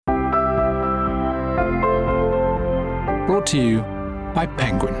brought to you by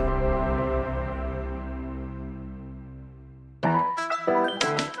Penguin.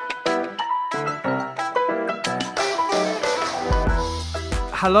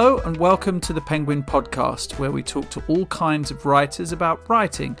 Hello and welcome to the Penguin podcast, where we talk to all kinds of writers about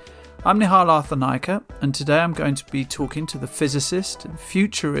writing. I'm Nihal Arthanayake, and today I'm going to be talking to the physicist and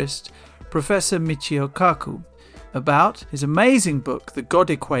futurist Professor Michio Kaku about his amazing book, The God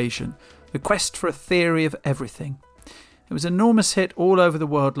Equation, The Quest for a Theory of Everything. It was an enormous hit all over the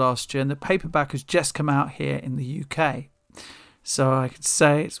world last year, and the paperback has just come out here in the UK. So I could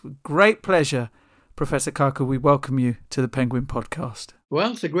say it's with great pleasure, Professor Kaku, we welcome you to the Penguin podcast.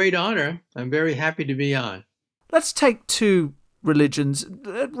 Well, it's a great honor. I'm very happy to be on. Let's take two religions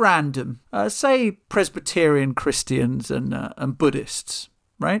at random. Say Presbyterian Christians and Buddhists,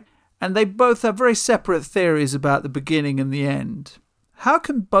 right? And they both have very separate theories about the beginning and the end. How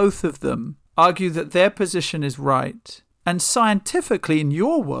can both of them argue that their position is right, and scientifically in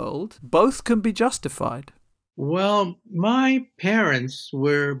your world, both can be justified? Well, my parents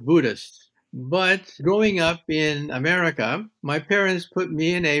were Buddhists. But growing up in America, my parents put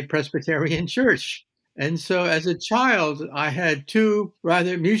me in a Presbyterian church. And so as a child, I had two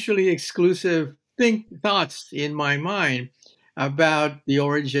rather mutually exclusive thoughts in my mind about the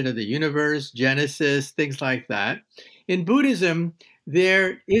origin of the universe, Genesis, things like that. In Buddhism,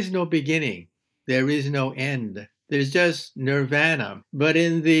 there is no beginning. There is no end. There's just nirvana. But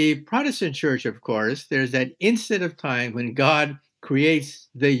in the Protestant church, of course, there's that instant of time when God creates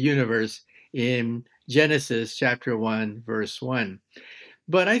the universe in Genesis chapter 1, verse 1.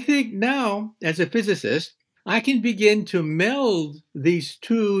 But I think now, as a physicist, I can begin to meld these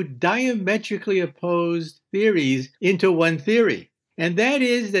two diametrically opposed theories into one theory. And that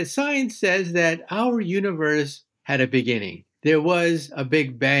is that science says that our universe had a beginning. There was a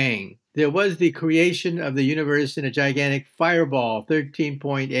Big Bang. There was the creation of the universe in a gigantic fireball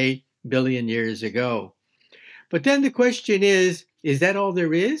 13.8 billion years ago. But then the question is that all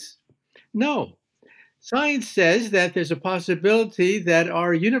there is? No. Science says that there's a possibility that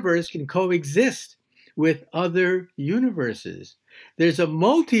our universe can coexist with other universes. There's a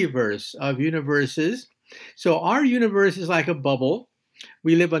multiverse of universes. So our universe is like a bubble.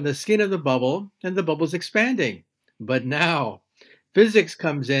 We live on the skin of the bubble, and the bubble's expanding. But now, physics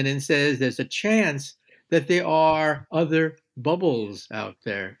comes in and says there's a chance that there are other bubbles out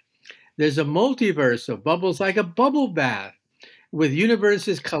there. There's a multiverse of bubbles, like a bubble bath, with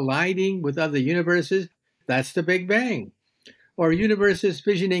universes colliding with other universes. That's the Big Bang. Or universes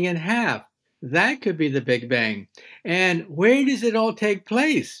fissioning in half. That could be the Big Bang. And where does it all take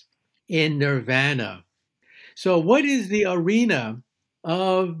place? In nirvana. So what is the arena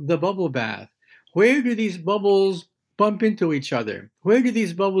of the bubble bath? Where do these bubbles bump into each other? Where do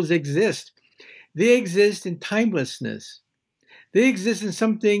these bubbles exist? They exist in timelessness. They exist in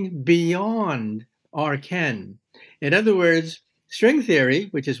something beyond our ken. In other words, string theory,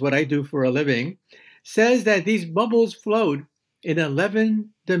 which is what I do for a living, says that these bubbles float in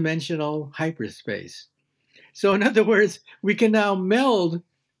 11-dimensional hyperspace. So in other words, we can now meld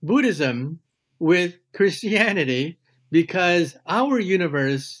Buddhism with Christianity because our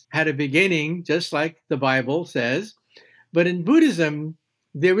universe had a beginning, just like the Bible says. But in Buddhism,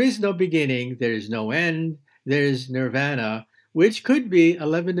 there is no beginning, there is no end, there is nirvana, which could be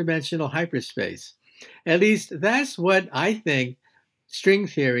 11-dimensional hyperspace. At least that's what I think string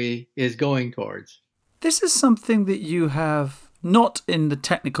theory is going towards. This is something that you have, not in the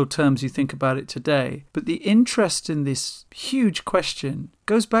technical terms you think about it today, but the interest in this huge question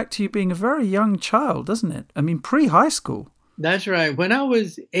goes back to you being a very young child, doesn't it? I mean, pre-high school. That's right. When I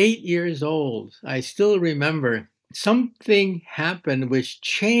was 8 years old, I still remember something happened which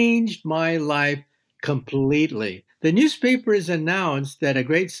changed my life completely. The newspapers announced that a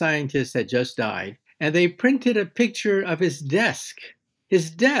great scientist had just died, and they printed a picture of his desk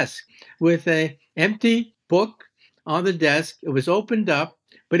with an empty book on the desk. It was opened up,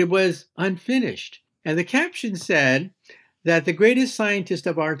 but it was unfinished. And the caption said that the greatest scientist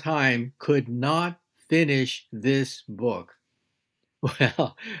of our time could not finish this book.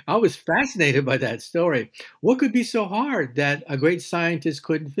 Well, I was fascinated by that story. What could be so hard that a great scientist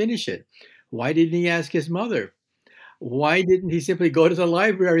couldn't finish it? Why didn't he ask his mother? Why didn't he simply go to the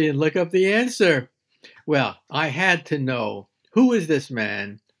library and look up the answer? Well, I had to know, who is this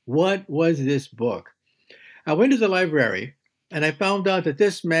man? What was this book? I went to the library and I found out that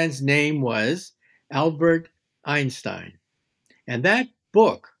this man's name was Albert Einstein. And that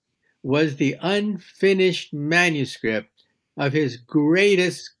book was the unfinished manuscript of his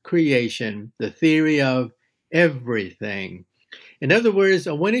greatest creation, the theory of everything. In other words,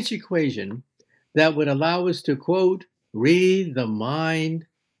 a one-inch equation that would allow us to, quote, Read the mind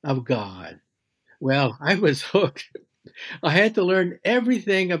of God. Well, I was hooked. I had to learn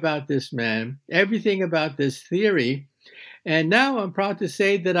everything about this man, everything about this theory. And now I'm proud to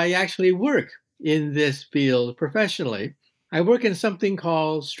say that I actually work in this field professionally. I work in something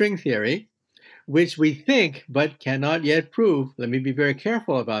called string theory, which we think but cannot yet prove. Let me be very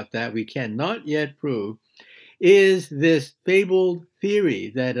careful about that. We cannot yet prove is this fabled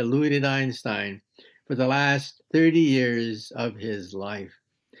theory that eluded Einstein for the last 30 years of his life.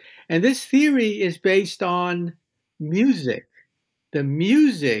 And this theory is based on music, the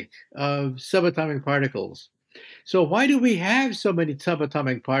music of subatomic particles. So, why do we have so many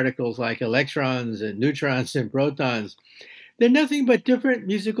subatomic particles like electrons and neutrons and protons? They're nothing but different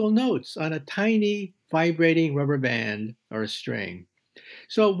musical notes on a tiny vibrating rubber band or a string.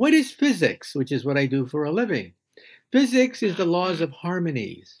 So, what is physics, which is what I do for a living? Physics is the laws of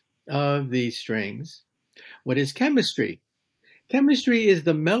harmonies of these strings. What is chemistry? Chemistry is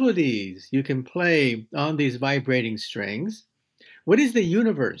the melodies you can play on these vibrating strings. What is the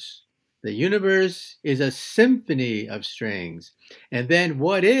universe? The universe is a symphony of strings. And then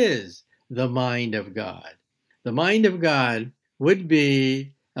what is the mind of God? The mind of God would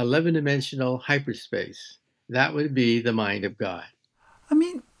be 11-dimensional hyperspace. That would be the mind of God. I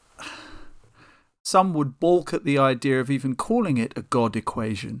mean, some would balk at the idea of even calling it a God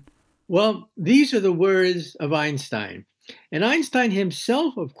equation. Well, these are the words of Einstein. And Einstein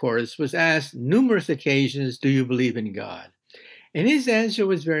himself, of course, was asked numerous occasions, do you believe in God? And his answer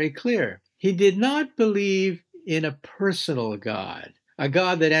was very clear. He did not believe in a personal God, a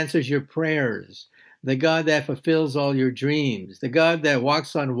God that answers your prayers, the God that fulfills all your dreams, the God that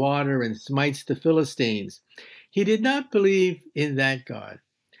walks on water and smites the Philistines. He did not believe in that God,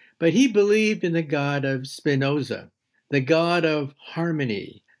 but he believed in the God of Spinoza, the God of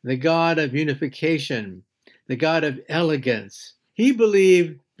harmony, the God of unification, the God of elegance. He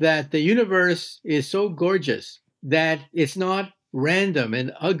believed that the universe is so gorgeous that it's not random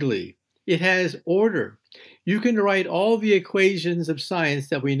and ugly. It has order. You can write all the equations of science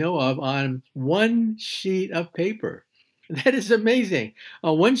that we know of on one sheet of paper. That is amazing.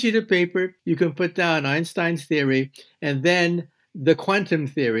 On one sheet of paper, you can put down Einstein's theory and then the quantum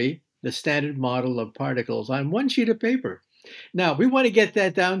theory, the standard model of particles, on one sheet of paper. Now, we want to get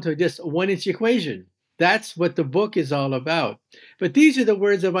that down to just a 1-inch equation. That's what the book is all about. But these are the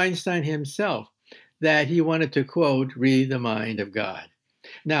words of Einstein himself that he wanted to quote, read the mind of God.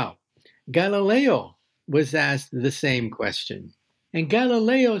 Now, Galileo was asked the same question. And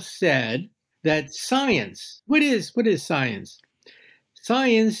Galileo said that science, what is science?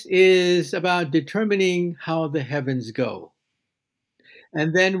 Science is about determining how the heavens go.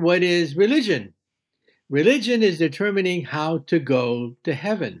 And then what is religion? Religion is determining how to go to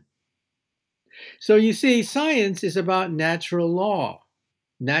heaven. So you see, science is about natural law,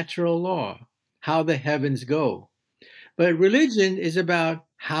 how the heavens go. But religion is about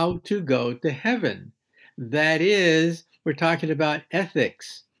how to go to heaven. That is, we're talking about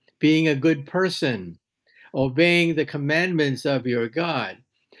ethics, being a good person, obeying the commandments of your God.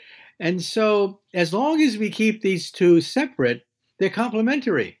 And so, as long as we keep these two separate, they're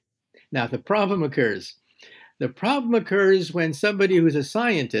complementary. Now, the problem occurs. The problem occurs when somebody who's a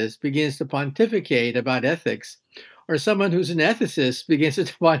scientist begins to pontificate about ethics, or someone who's an ethicist begins to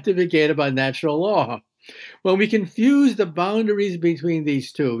pontificate about natural law. When we confuse the boundaries between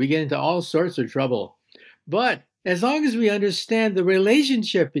these two, we get into all sorts of trouble. But as long as we understand the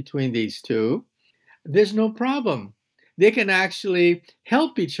relationship between these two, there's no problem. They can actually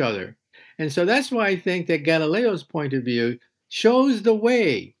help each other. And so that's why I think that Galileo's point of view shows the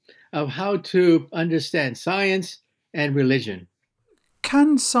way of how to understand science and religion.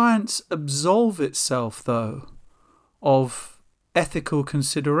 Can science absolve itself, though, of ethical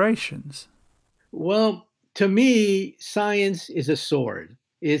considerations? Well, to me, science is a sword.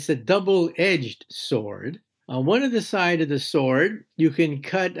 It's a double-edged sword. On one of the side of the sword, you can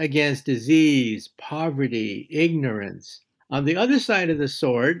cut against disease, poverty, ignorance. On the other side of the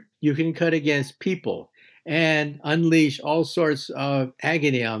sword, you can cut against people and unleash all sorts of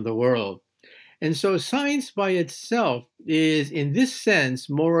agony on the world. And so science by itself is, in this sense,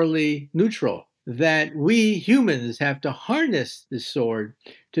 morally neutral, that we humans have to harness the sword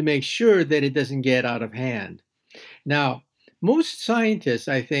to make sure that it doesn't get out of hand. Now, most scientists,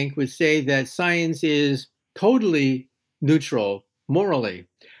 I think, would say that science is totally neutral morally.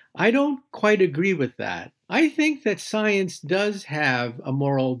 I don't quite agree with that. I think that science does have a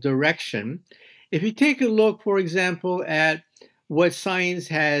moral direction. If you take a look, for example, at what science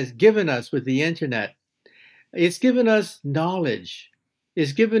has given us with the internet, it's given us knowledge.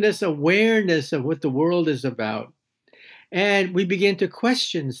 It's given us awareness of what the world is about. And we begin to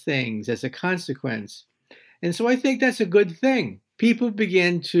question things as a consequence. And so I think that's a good thing. People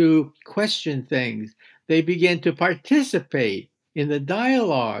begin to question things. They begin to participate in the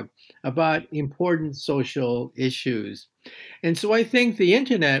dialogue about important social issues. And so I think the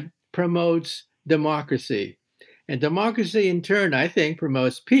internet promotes democracy. And democracy, in turn, I think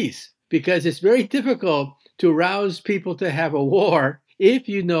promotes peace because it's very difficult to rouse people to have a war if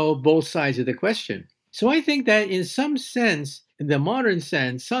you know both sides of the question. So I think that in some sense, in the modern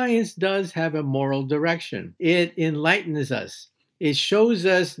sense, science does have a moral direction. It enlightens us. It shows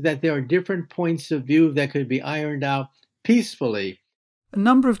us that there are different points of view that could be ironed out peacefully. A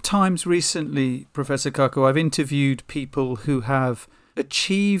number of times recently, Professor Kaku, I've interviewed people who have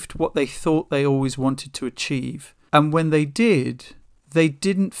achieved what they thought they always wanted to achieve. And when they did, they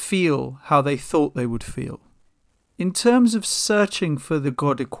didn't feel how they thought they would feel. In terms of searching for the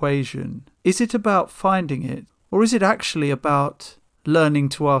God equation, is it about finding it, or is it actually about learning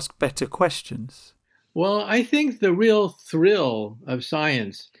to ask better questions? Well, I think the real thrill of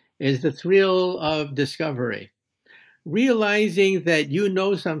science is the thrill of discovery. Realizing that you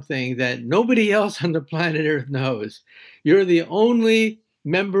know something that nobody else on the planet Earth knows. You're the only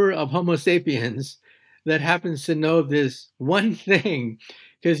member of Homo sapiens that happens to know this one thing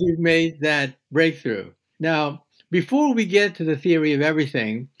because you've made that breakthrough. Now, before we get to the theory of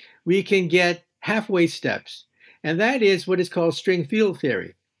everything, we can get halfway steps, and that is what is called string field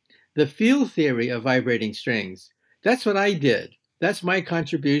theory, the field theory of vibrating strings. That's what I did. That's my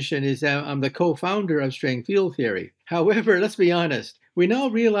contribution, is that I'm the co-founder of string field theory. However, let's be honest, we now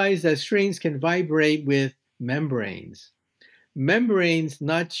realize that strings can vibrate with membranes. Membranes,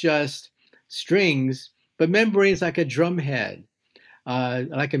 not just strings, but membranes like a drum head,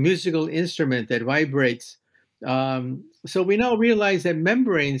 like a musical instrument that vibrates. So we now realize that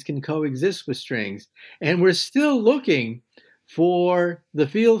membranes can coexist with strings, and we're still looking for the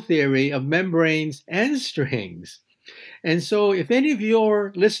field theory of membranes and strings. And so if any of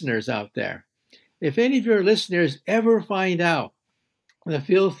your listeners out there, if any of your listeners ever find out the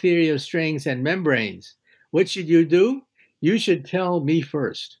field theory of strings and membranes, what should you do? You should tell me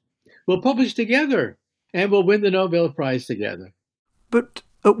first. We'll publish together and we'll win the Nobel Prize together. But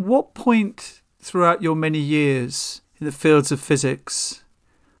at what point throughout your many years in the fields of physics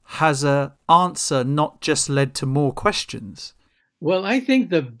has an answer not just led to more questions? Well, I think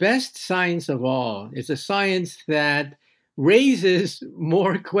the best science of all is a science that raises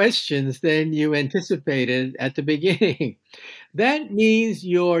more questions than you anticipated at the beginning. That means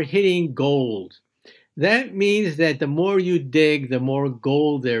you're hitting gold. That means that the more you dig, the more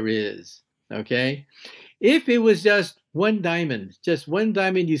gold there is. Okay? If it was just one diamond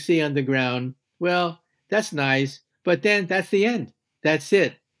you see on the ground, well, that's nice, but then that's the end. That's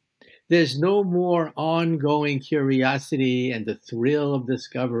it. There's no more ongoing curiosity and the thrill of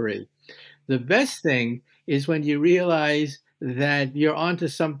discovery. The best thing is when you realize that you're onto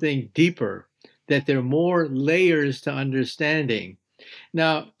something deeper, that there are more layers to understanding.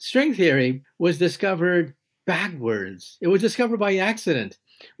 Now, string theory was discovered backwards. It was discovered by accident.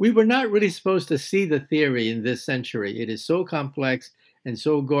 We were not really supposed to see the theory in this century. It is so complex and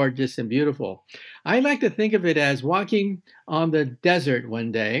so gorgeous and beautiful. I like to think of it as walking on the desert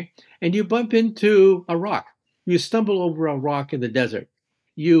one day and you bump into a rock. You stumble over a rock in the desert.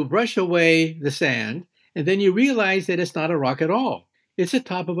 You brush away the sand and then you realize that it's not a rock at all. It's the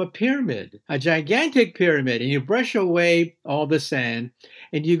top of a pyramid, a gigantic pyramid, and you brush away all the sand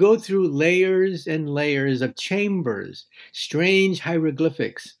and you go through layers and layers of chambers, strange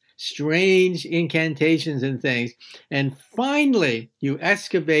hieroglyphics, strange incantations and things. And finally, you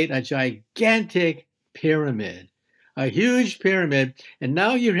excavate a gigantic pyramid, a huge pyramid. And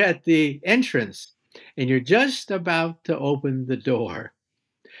now you're at the entrance and you're just about to open the door.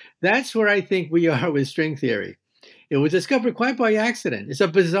 That's where I think we are with string theory. It was discovered quite by accident. It's a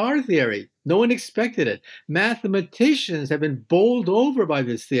bizarre theory. No one expected it. Mathematicians have been bowled over by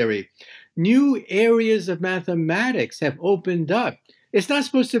this theory. New areas of mathematics have opened up. It's not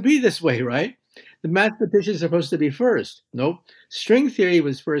supposed to be this way, right? The mathematicians are supposed to be first. Nope. String theory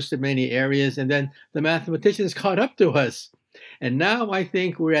was first in many areas, and then the mathematicians caught up to us. And now I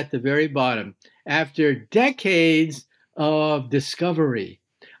think we're at the very bottom. After decades of discovery,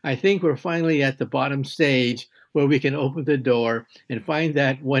 I think we're finally at the bottom stage where we can open the door and find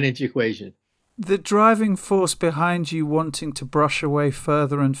that 1-inch equation. The driving force behind you wanting to brush away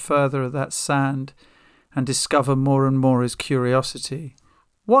further and further of that sand and discover more and more is curiosity.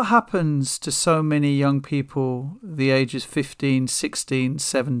 What happens to so many young people, the ages 15, 16,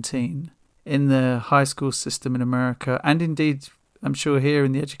 17, in the high school system in America, and indeed, I'm sure here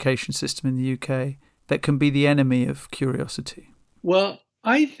in the education system in the UK, that can be the enemy of curiosity? Well,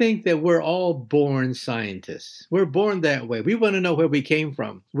 I think that we're all born scientists. We're born that way. We want to know where we came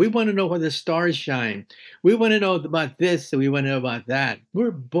from. We want to know where the stars shine. We want to know about this and we want to know about that.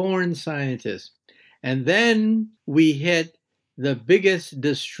 We're born scientists. And then we hit the biggest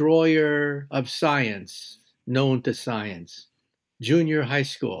destroyer of science known to science, junior high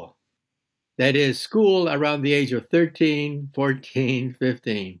school. That is school around the age of 13, 14,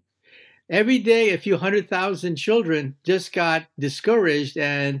 15. Every day, a few 100,000 children just got discouraged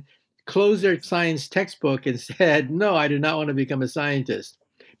and closed their science textbook and said, no, I do not want to become a scientist.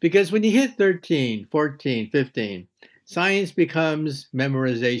 Because when you hit 13, 14, 15, science becomes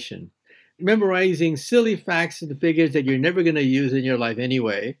memorization. Memorizing silly facts and figures that you're never going to use in your life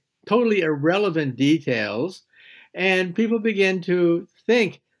anyway, totally irrelevant details. And people begin to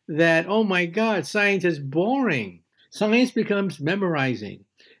think that, oh my God, science is boring. Science becomes memorizing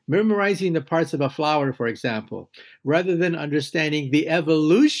the parts of a flower, for example, rather than understanding the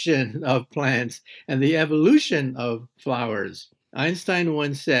evolution of plants and the evolution of flowers. Einstein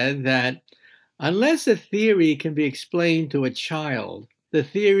once said that unless a theory can be explained to a child, the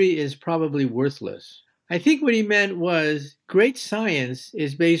theory is probably worthless. I think what he meant was great science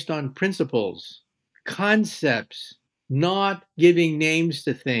is based on principles, concepts, not giving names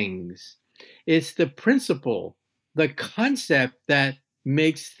to things. It's the principle, the concept that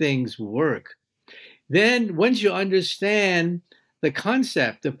makes things work. Then once you understand the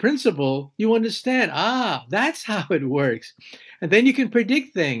concept, the principle, you understand, that's how it works. And then you can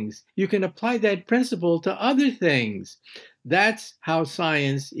predict things. You can apply that principle to other things. That's how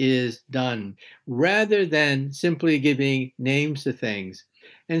science is done, rather than simply giving names to things.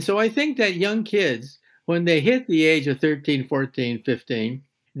 And so I think that young kids, when they hit the age of 13, 14, 15,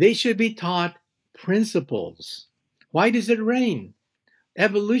 they should be taught principles. Why does it rain?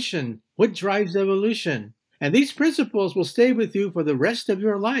 Evolution. What drives evolution? And these principles will stay with you for the rest of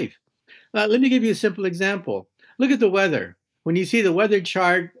your life. Let me give you a simple example. Look at the weather. When you see the weather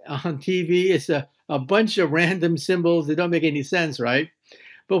chart on TV, it's a bunch of random symbols that don't make any sense, right?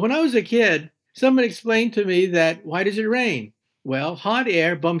 But when I was a kid, someone explained to me that why does it rain? Well, hot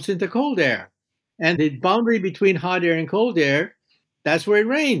air bumps into cold air. And the boundary between hot air and cold air, that's where it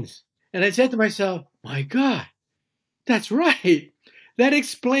rains. And I said to myself, my God, that's right. That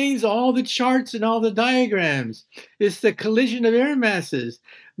explains all the charts and all the diagrams. It's the collision of air masses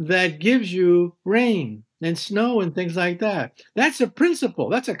that gives you rain and snow and things like that. That's a principle.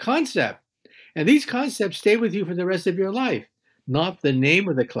 That's a concept. And these concepts stay with you for the rest of your life, not the name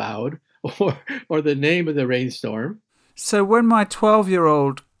of the cloud or the name of the rainstorm. So when my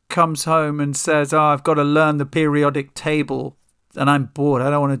 12-year-old comes home and says, I've got to learn the periodic table and I'm bored, I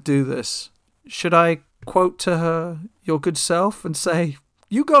don't want to do this, should I quote to her your good self and say,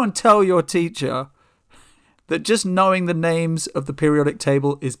 you go and tell your teacher that just knowing the names of the periodic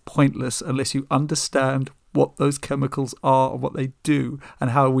table is pointless unless you understand what those chemicals are and what they do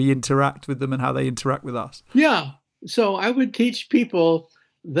and how we interact with them and how they interact with us? Yeah. So I would teach people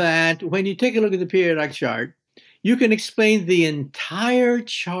that when you take a look at the periodic chart, you can explain the entire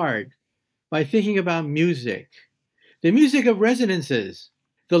chart by thinking about music. The music of resonances,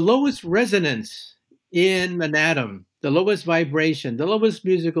 the lowest resonance in an atom, the lowest vibration, the lowest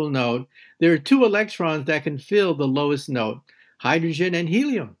musical note, there are two electrons that can fill the lowest note, hydrogen and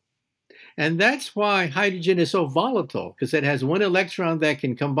helium. And that's why hydrogen is so volatile, because it has one electron that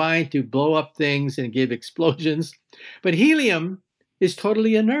can combine to blow up things and give explosions. But helium is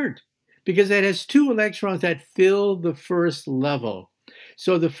totally inert, because it has two electrons that fill the first level.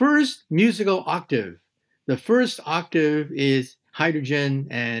 So the first musical octave, the first octave is hydrogen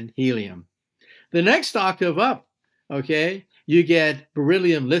and helium. The next octave up, okay, you get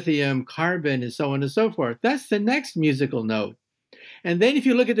beryllium, lithium, carbon, and so on and so forth. That's the next musical note. And then if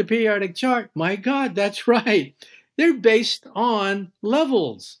you look at the periodic chart, my God, that's right. They're based on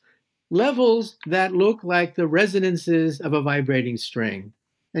levels that look like the resonances of a vibrating string.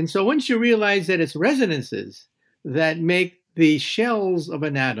 And so once you realize that it's resonances that make the shells of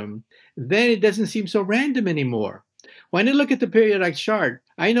an atom, then it doesn't seem so random anymore. When I look at the periodic chart,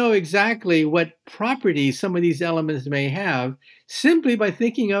 I know exactly what properties some of these elements may have simply by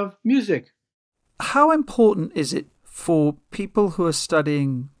thinking of music. How important is it for people who are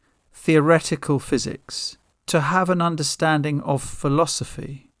studying theoretical physics to have an understanding of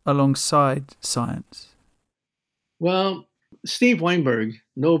philosophy alongside science? Well, Steve Weinberg,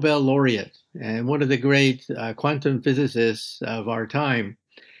 Nobel laureate and one of the great quantum physicists of our time,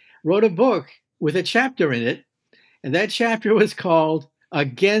 wrote a book with a chapter in it, and that chapter was called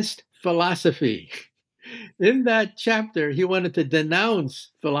Against Philosophy. In that chapter, he wanted to denounce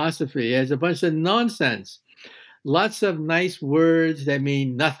philosophy as a bunch of nonsense. Lots of nice words that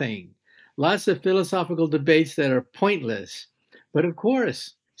mean nothing. Lots of philosophical debates that are pointless. But of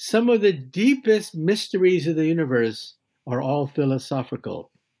course, some of the deepest mysteries of the universe are all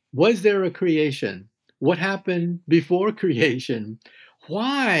philosophical. Was there a creation? What happened before creation?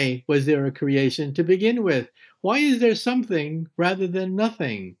 Why was there a creation to begin with? Why is there something rather than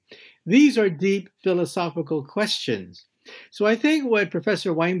nothing? These are deep philosophical questions. So I think what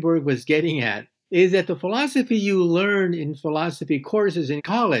Professor Weinberg was getting at is that the philosophy you learn in philosophy courses in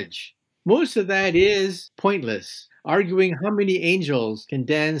college, most of that is pointless. Arguing how many angels can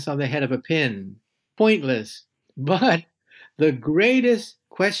dance on the head of a pin. Pointless. But the greatest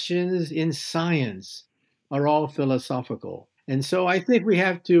questions in science are all philosophical. And so I think we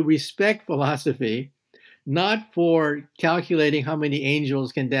have to respect philosophy, not for calculating how many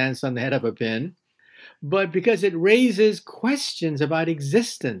angels can dance on the head of a pin, but because it raises questions about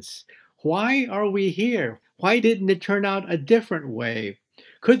existence. Why are we here? Why didn't it turn out a different way?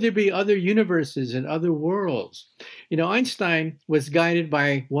 Could there be other universes and other worlds? Einstein was guided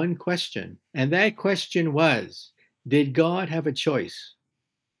by one question, and that question was, did God have a choice?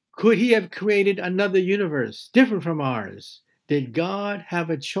 Could he have created another universe different from ours? Did God have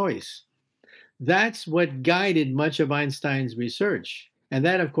a choice? That's what guided much of Einstein's research. And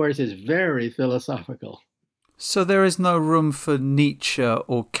that, of course, is very philosophical. So there is no room for Nietzsche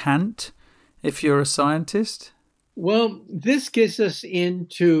or Kant if you're a scientist? Well, this gets us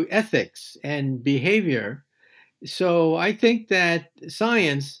into ethics and behavior. So I think that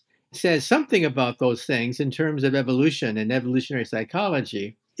science says something about those things in terms of evolution and evolutionary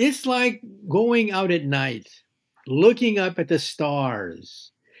psychology. It's like going out at night, looking up at the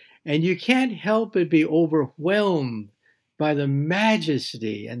stars, and you can't help but be overwhelmed by the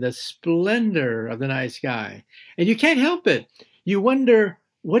majesty and the splendor of the night sky. And you can't help it. You wonder,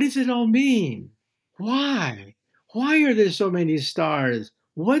 what does it all mean? Why? Why are there so many stars?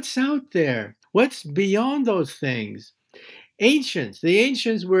 What's out there? What's beyond those things? The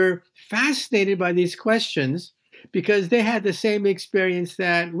ancients were fascinated by these questions because they had the same experience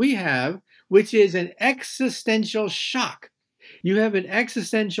that we have, which is an existential shock. You have an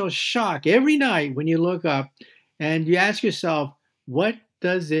existential shock every night when you look up and you ask yourself, what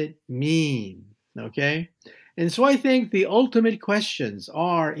does it mean? Okay? And so I think the ultimate questions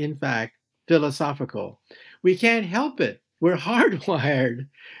are, in fact, philosophical. We can't help it. We're hardwired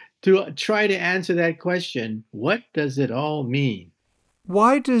to try to answer that question, what does it all mean?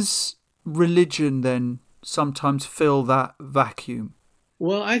 Why does religion then sometimes fill that vacuum?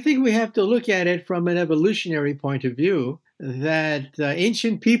 Well, I think we have to look at it from an evolutionary point of view that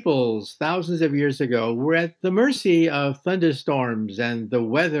ancient peoples thousands of years ago were at the mercy of thunderstorms and the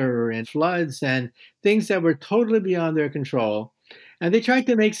weather and floods and things that were totally beyond their control. And they tried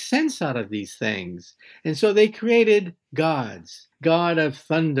to make sense out of these things. And so they created gods, God of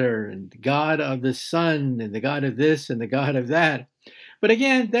thunder and God of the sun and the God of this and the God of that. But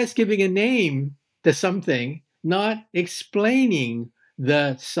again, that's giving a name to something, not explaining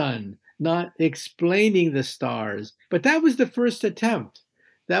the sun, not explaining the stars. But that was the first attempt.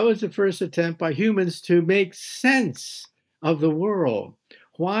 That was the first attempt by humans to make sense of the world.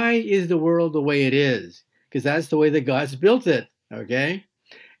 Why is the world the way it is? Because that's the way the gods built it, okay?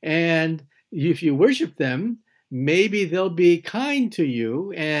 And if you worship them, maybe they'll be kind to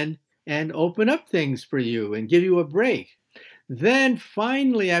you and open up things for you and give you a break. Then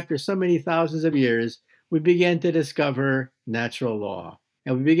finally, after so many thousands of years, we began to discover natural law.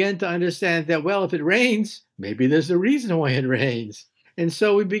 And we began to understand that, well, if it rains, maybe there's a reason why it rains. And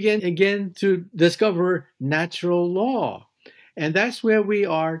so we began again to discover natural law. And that's where we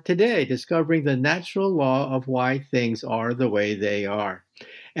are today, discovering the natural law of why things are the way they are.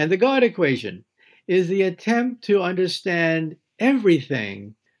 And the God equation is the attempt to understand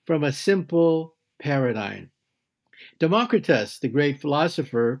everything from a simple paradigm. Democritus, the great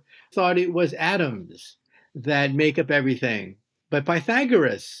philosopher, thought it was atoms that make up everything. But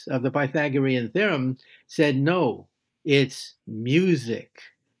Pythagoras of the Pythagorean theorem said, no, it's music.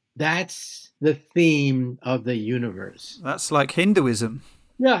 That's the theme of the universe. That's like Hinduism.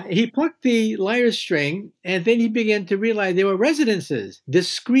 Yeah, he plucked the lyre string and then he began to realize there were resonances,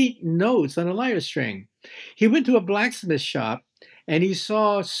 discrete notes on a lyre string. He went to a blacksmith shop and he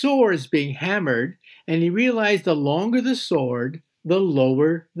saw swords being hammered and he realized the longer the sword, the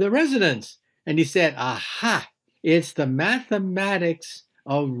lower the resonance. And he said, aha, it's the mathematics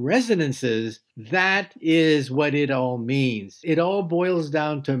of resonances. That is what it all means. It all boils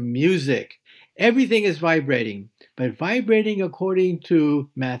down to music. Everything is vibrating, but vibrating according to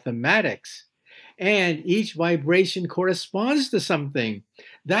mathematics. And each vibration corresponds to something.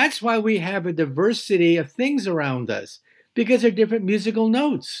 That's why we have a diversity of things around us, because they're different musical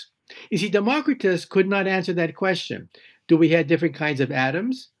notes. You see, Democritus could not answer that question. Do we have different kinds of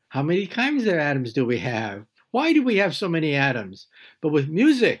atoms? How many kinds of atoms do we have? Why do we have so many atoms? But with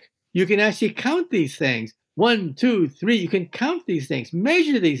music, you can actually count these things. One, two, three. You can count these things,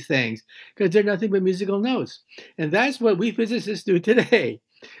 measure these things, because they're nothing but musical notes. And that's what we physicists do today.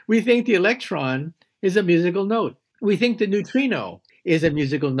 We think the electron is a musical note. We think the neutrino is a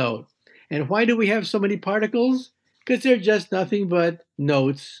musical note. And why do we have so many particles? Because they're just nothing but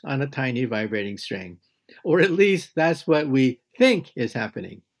notes on a tiny vibrating string. Or at least that's what we think is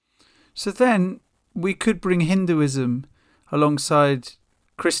happening. So then we could bring Hinduism alongside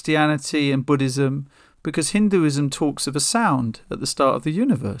Christianity and Buddhism, because Hinduism talks of a sound at the start of the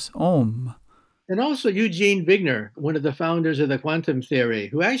universe, Om. And also Eugene Wigner, one of the founders of the quantum theory,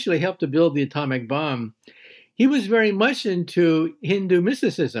 who actually helped to build the atomic bomb, he was very much into Hindu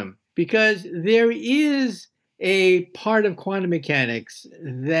mysticism, because there is a part of quantum mechanics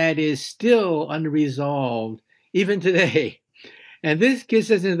that is still unresolved even today. And this gets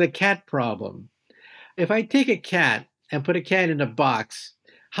us into the cat problem. If I take a cat and put a cat in a box,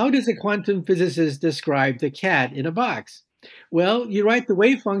 how does a quantum physicist describe the cat in a box? Well, you write the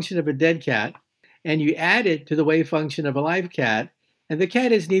wave function of a dead cat, and you add it to the wave function of a live cat, and the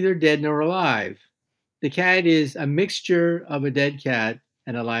cat is neither dead nor alive. The cat is a mixture of a dead cat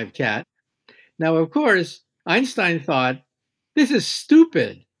and a live cat. Now, of course, Einstein thought, this is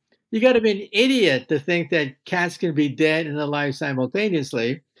stupid. You got to be an idiot to think that cats can be dead and alive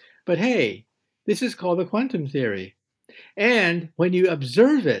simultaneously. But hey, this is called the quantum theory. And when you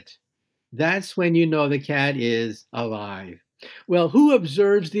observe it, that's when you know the cat is alive. Well, who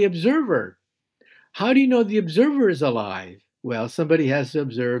observes the observer? How do you know the observer is alive? Well, somebody has to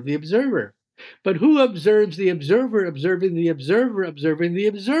observe the observer. But who observes the observer, observing the observer, observing the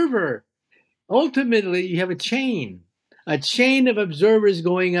observer? Ultimately, you have a chain of observers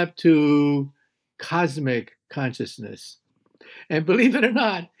going up to cosmic consciousness. And believe it or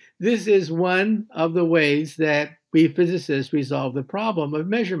not, this is one of the ways that we physicists resolve the problem of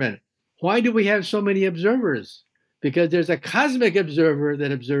measurement. Why do we have so many observers? Because there's a cosmic observer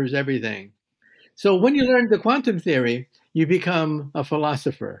that observes everything. So when you learn the quantum theory, you become a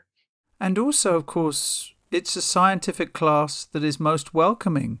philosopher. And also, of course, it's a scientific class that is most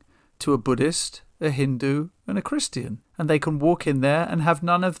welcoming to a Buddhist, a Hindu, and a Christian. And they can walk in there and have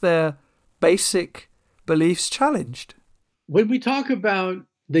none of their basic beliefs challenged. When we talk about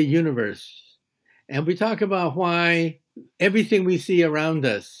the universe, and we talk about why everything we see around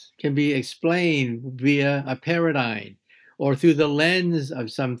us can be explained via a paradigm or through the lens of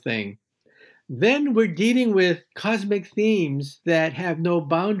something, then we're dealing with cosmic themes that have no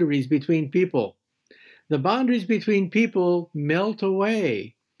boundaries between people. The boundaries between people melt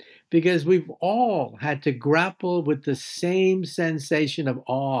away because we've all had to grapple with the same sensation of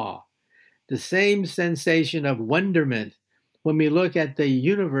awe, the same sensation of wonderment when we look at the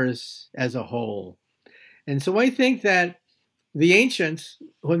universe as a whole. And so I think that the ancients,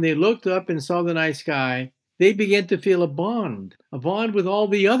 when they looked up and saw the night sky, they began to feel a bond with all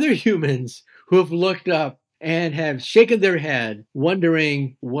the other humans who have looked up and have shaken their head,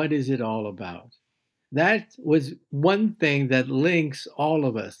 wondering, what is it all about? That was one thing that links all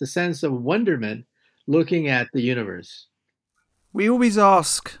of us, the sense of wonderment looking at the universe. We always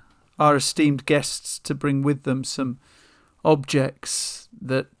ask our esteemed guests to bring with them some objects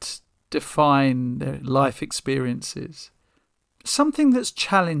that define their life experiences. Something that's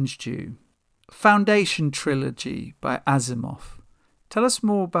challenged you. Foundation Trilogy by Asimov. Tell us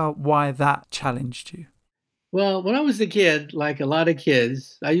more about why that challenged you. Well, when I was a kid, like a lot of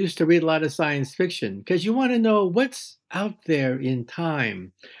kids, I used to read a lot of science fiction because you want to know what's out there in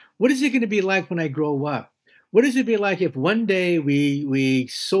time. What is it going to be like when I grow up? What does it be like if one day we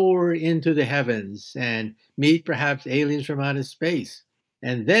soar into the heavens and meet perhaps aliens from outer space?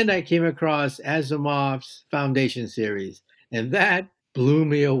 And then I came across Asimov's Foundation series, and that blew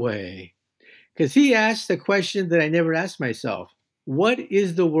me away. Because he asked a question that I never asked myself. What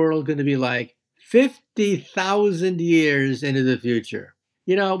is the world going to be like 50,000 years into the future?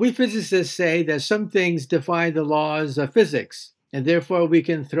 You know, we physicists say that some things defy the laws of physics, and therefore we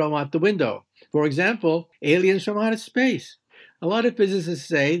can throw them out the window. For example, aliens from outer space. A lot of physicists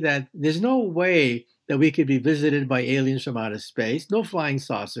say that there's no way that we could be visited by aliens from outer space, no flying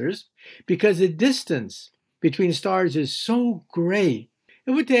saucers, because the distance between stars is so great.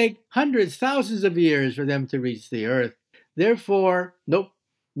 It would take hundreds, thousands of years for them to reach the Earth. Therefore, no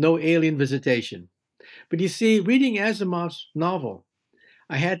alien visitation. But you see, reading Asimov's novel,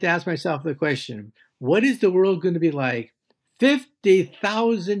 I had to ask myself the question, what is the world going to be like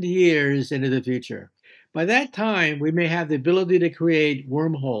 50,000 years into the future? By that time, we may have the ability to create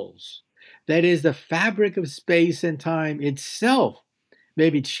wormholes. That is, the fabric of space and time itself may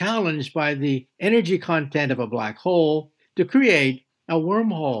be challenged by the energy content of a black hole to create a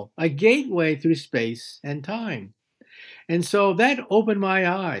wormhole, a gateway through space and time. And so that opened my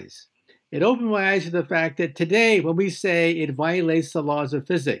eyes. It opened my eyes to the fact that today, when we say it violates the laws of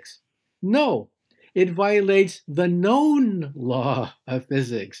physics, no, it violates the known law of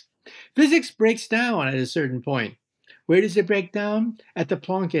physics. Physics breaks down at a certain point. Where does it break down? At the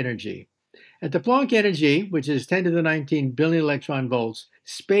Planck energy. At the Planck energy, which is 10 to the 19 billion electron volts,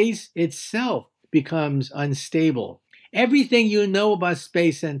 space itself becomes unstable. Everything you know about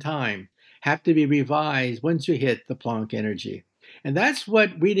space and time have to be revised once you hit the Planck energy. And that's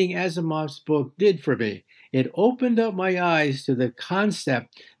what reading Asimov's book did for me. It opened up my eyes to the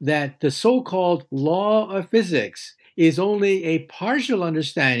concept that the so-called law of physics is only a partial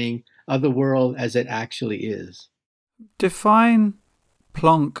understanding of the world as it actually is. Define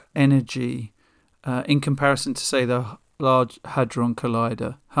Planck energy in comparison to, say, the Large Hadron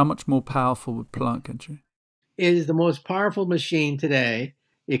Collider. How much more powerful would Planck energy? It is the most powerful machine today.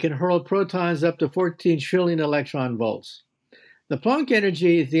 It can hurl protons up to 14 trillion electron volts. The Planck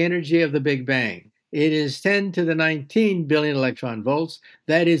energy is the energy of the Big Bang. It is 10 to the 19 billion electron volts.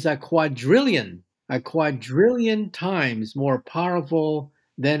 That is a quadrillion times more powerful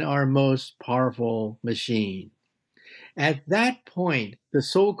than our most powerful machine. At that point, the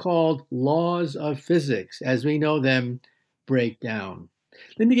so-called laws of physics, as we know them, break down.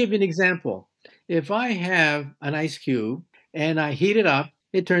 Let me give you an example. If I have an ice cube and I heat it up,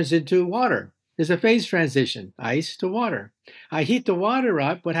 it turns into water. There's a phase transition, ice to water. I heat the water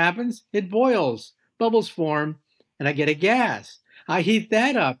up, what happens? It boils, bubbles form, and I get a gas. I heat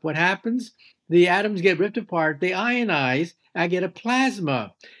that up, what happens? The atoms get ripped apart, they ionize, I get a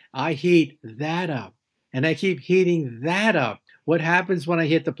plasma. I heat that up, and I keep heating that up. What happens when I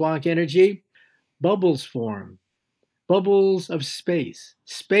hit the Planck energy? Bubbles form. Bubbles of space.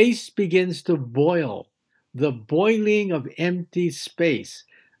 Space begins to boil. The boiling of empty space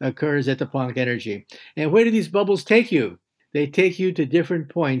occurs at the Planck energy. And where do these bubbles take you? They take you to different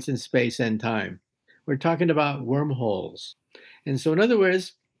points in space and time. We're talking about wormholes. And so, in other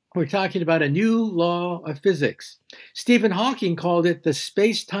words, we're talking about a new law of physics. Stephen Hawking called it the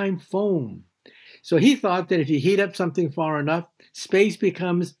space-time foam. So he thought that if you heat up something far enough, space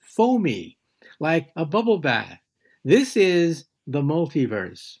becomes foamy, like a bubble bath. This is the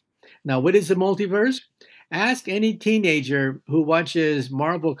multiverse. Now, what is the multiverse? Ask any teenager who watches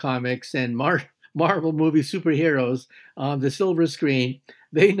Marvel comics and Marvel movie superheroes on the silver screen.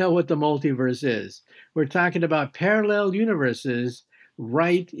 They know what the multiverse is. We're talking about parallel universes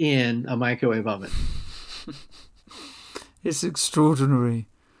right in a microwave oven. It's extraordinary.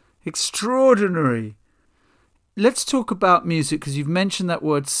 Extraordinary. Let's talk about music, because you've mentioned that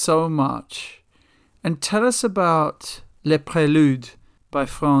word so much. And tell us about Les Préludes by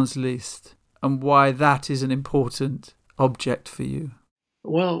Franz Liszt and why that is an important object for you.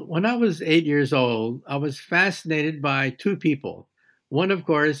 Well, when I was 8 years old, I was fascinated by two people. One, of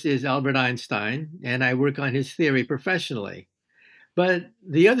course, is Albert Einstein, and I work on his theory professionally. But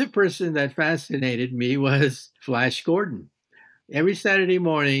the other person that fascinated me was Flash Gordon. Every Saturday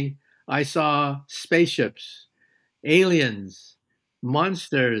morning, I saw spaceships, aliens,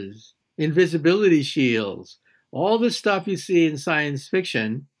 monsters, invisibility shields, all the stuff you see in science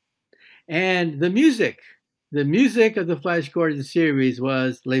fiction. And the music of the Flash Gordon series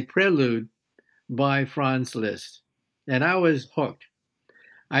was Les Préludes by Franz Liszt. And I was hooked.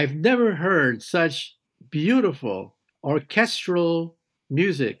 I've never heard such beautiful orchestral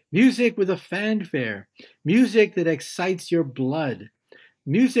music with a fanfare, music that excites your blood,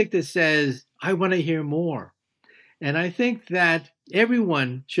 music that says, I want to hear more. And I think that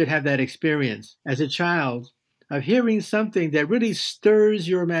everyone should have that experience as a child of hearing something that really stirs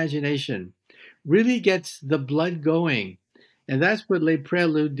your imagination, really gets the blood going. And that's what Les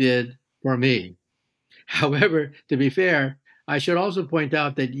Préludes did for me. However, to be fair, I should also point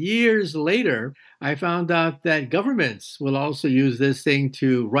out that years later, I found out that governments will also use this thing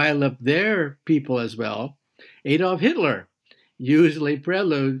to rile up their people as well. Adolf Hitler used Les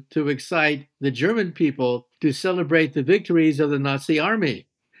Préludes to excite the German people to celebrate the victories of the Nazi army.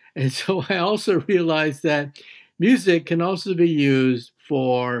 And so I also realized that music can also be used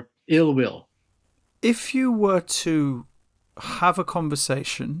for ill will. If you were to have a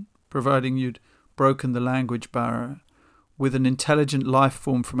conversation, providing you'd broken the language barrier, with an intelligent life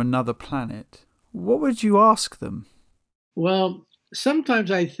form from another planet, what would you ask them? Well,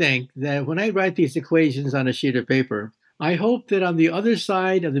 Sometimes I think that when I write these equations on a sheet of paper, I hope that on the other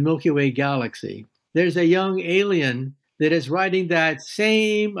side of the Milky Way galaxy, there's a young alien that is writing that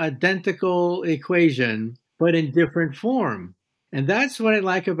same identical equation, but in different form. And that's what I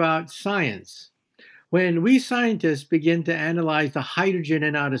like about science. When we scientists begin to analyze the hydrogen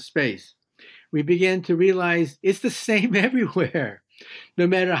in outer space, we begin to realize it's the same everywhere. No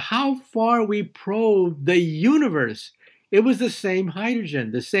matter how far we probe the universe, it was the same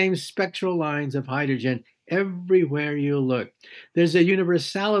hydrogen, the same spectral lines of hydrogen everywhere you look. There's a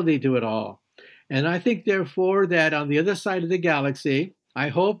universality to it all. And I think, therefore, that on the other side of the galaxy, I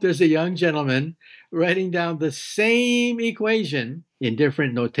hope there's a young gentleman writing down the same equation, in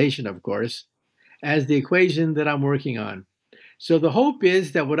different notation, of course, as the equation that I'm working on. So the hope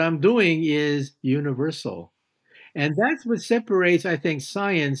is that what I'm doing is universal. And that's what separates, I think,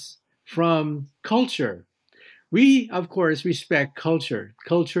 science from culture. We, of course, respect culture.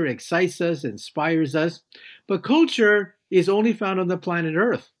 Culture excites us, inspires us, but culture is only found on the planet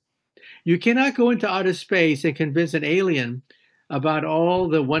Earth. You cannot go into outer space and convince an alien about all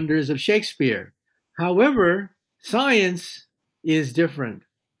the wonders of Shakespeare. However, science is different.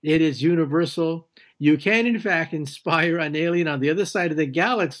 It is universal. You can, in fact, inspire an alien on the other side of the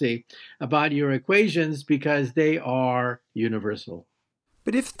galaxy about your equations because they are universal.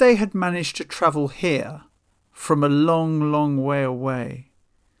 But if they had managed to travel here from a long, long way away,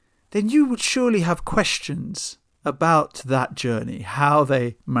 then you would surely have questions about that journey, how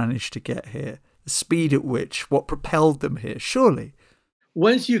they managed to get here, the speed at which, what propelled them here, surely.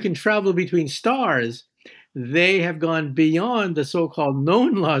 Once you can travel between stars, they have gone beyond the so called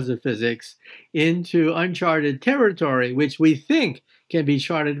known laws of physics into uncharted territory, which we think can be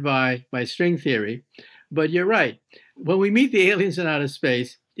charted by string theory. But you're right. When we meet the aliens in outer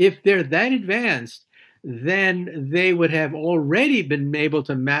space, if they're that advanced, then they would have already been able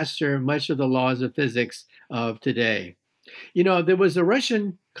to master much of the laws of physics of today. You know, there was a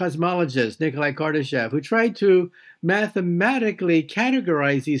Russian cosmologist, Nikolai Kardashev, who tried to mathematically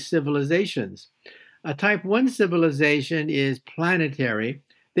categorize these civilizations. A type 1 civilization is planetary.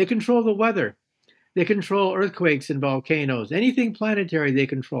 They control the weather. They control earthquakes and volcanoes. Anything planetary they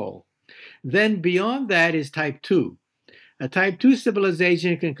control. Then beyond that is type 2. A type 2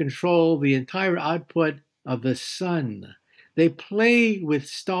 civilization can control the entire output of the sun. They play with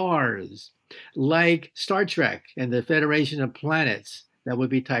stars, like Star Trek and the Federation of Planets. That would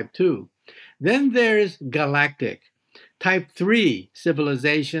be type 2. Then there's galactic. Type 3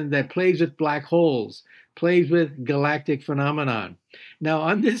 civilization that plays with black holes, plays with galactic phenomenon. Now,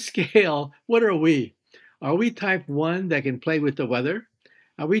 on this scale, what are we? Are we type 1 that can play with the weather?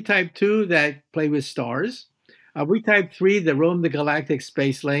 Are we type 2 that play with stars? Are we type 3 that roam the galactic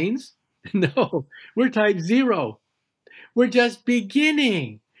space lanes? No, we're type 0. We're just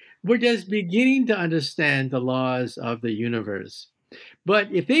beginning. We're just beginning to understand the laws of the universe.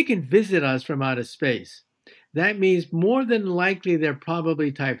 But if they can visit us from outer space, that means more than likely they're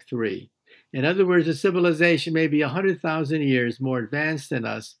probably type 3. In other words, a civilization may be 100,000 years more advanced than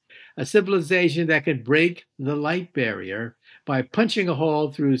us, a civilization that could break the light barrier by punching a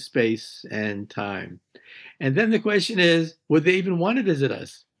hole through space and time. And then the question is, would they even want to visit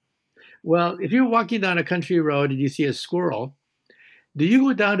us? Well, if you're walking down a country road and you see a squirrel, do you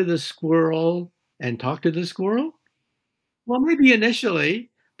go down to the squirrel and talk to the squirrel? Well, maybe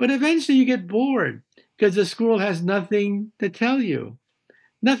initially, but eventually you get bored because the squirrel has nothing to tell you,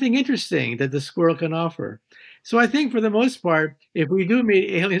 nothing interesting that the squirrel can offer. So I think for the most part, if we do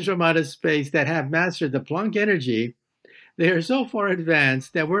meet aliens from outer space that have mastered the Planck energy, they are so far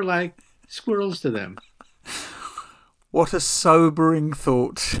advanced that we're like squirrels to them. What a sobering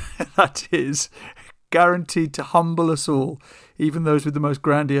thought that is, guaranteed to humble us all, even those with the most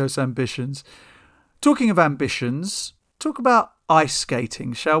grandiose ambitions. Talking of ambitions, talk about ice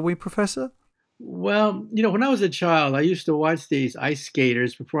skating, shall we, Professor? Well, you know, when I was a child, I used to watch these ice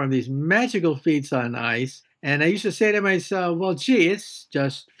skaters perform these magical feats on ice. And I used to say to myself, well, gee, it's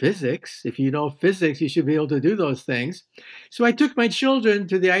just physics. If you know physics, you should be able to do those things. So I took my children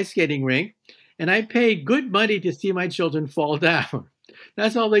to the ice skating rink and I paid good money to see my children fall down.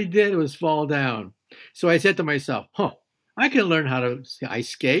 That's all they did was fall down. So I said to myself, I can learn how to ice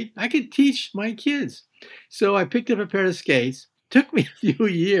skate. I can teach my kids. So I picked up a pair of skates. Took me a few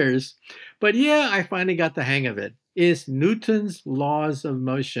years, but yeah, I finally got the hang of it. It's Newton's laws of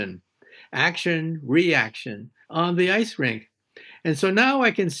motion, action, reaction on the ice rink. And so now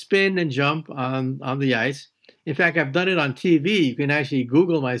I can spin and jump on the ice. In fact, I've done it on TV. You can actually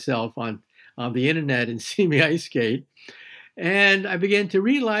Google myself on the internet and see me ice skate. And I began to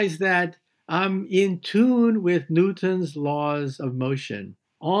realize that I'm in tune with Newton's laws of motion.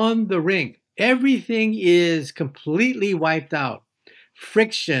 On the rink, everything is completely wiped out.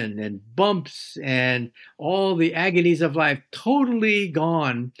 Friction and bumps and all the agonies of life totally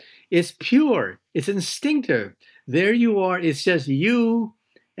gone. It's pure, it's instinctive. There you are, it's just you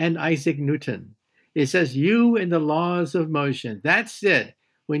and Isaac Newton. It says you and the laws of motion. That's it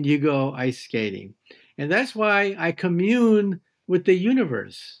when you go ice skating. And that's why I commune with the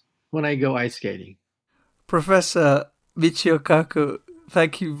universe when I go ice skating. Professor Michio Kaku,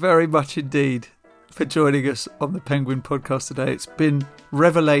 thank you very much indeed for joining us on the Penguin Podcast today. It's been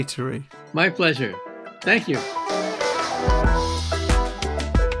revelatory. My pleasure. Thank you.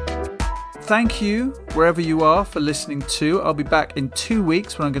 Thank you, wherever you are, for listening too. I'll be back in 2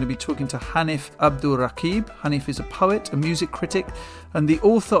 weeks when I'm going to be talking to Hanif Abdul-Rakib. Hanif is a poet, a music critic, and the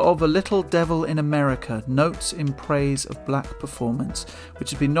author of A Little Devil in America, Notes in Praise of Black Performance,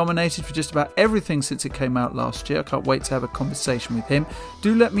 which has been nominated for just about everything since it came out last year. I can't wait to have a conversation with him.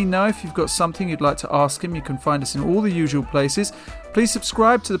 Do let me know if you've got something you'd like to ask him. You can find us in all the usual places. Please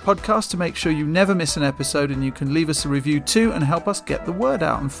subscribe to the podcast to make sure you never miss an episode, and you can leave us a review too and help us get the word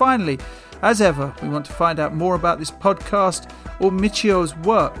out. And finally, as ever, we want to find out more about this podcast or Michio's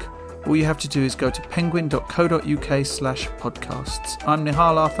work. All you have to do is go to penguin.co.uk/podcasts. I'm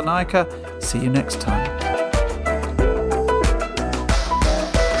Nihal Arthanayake. See you next time.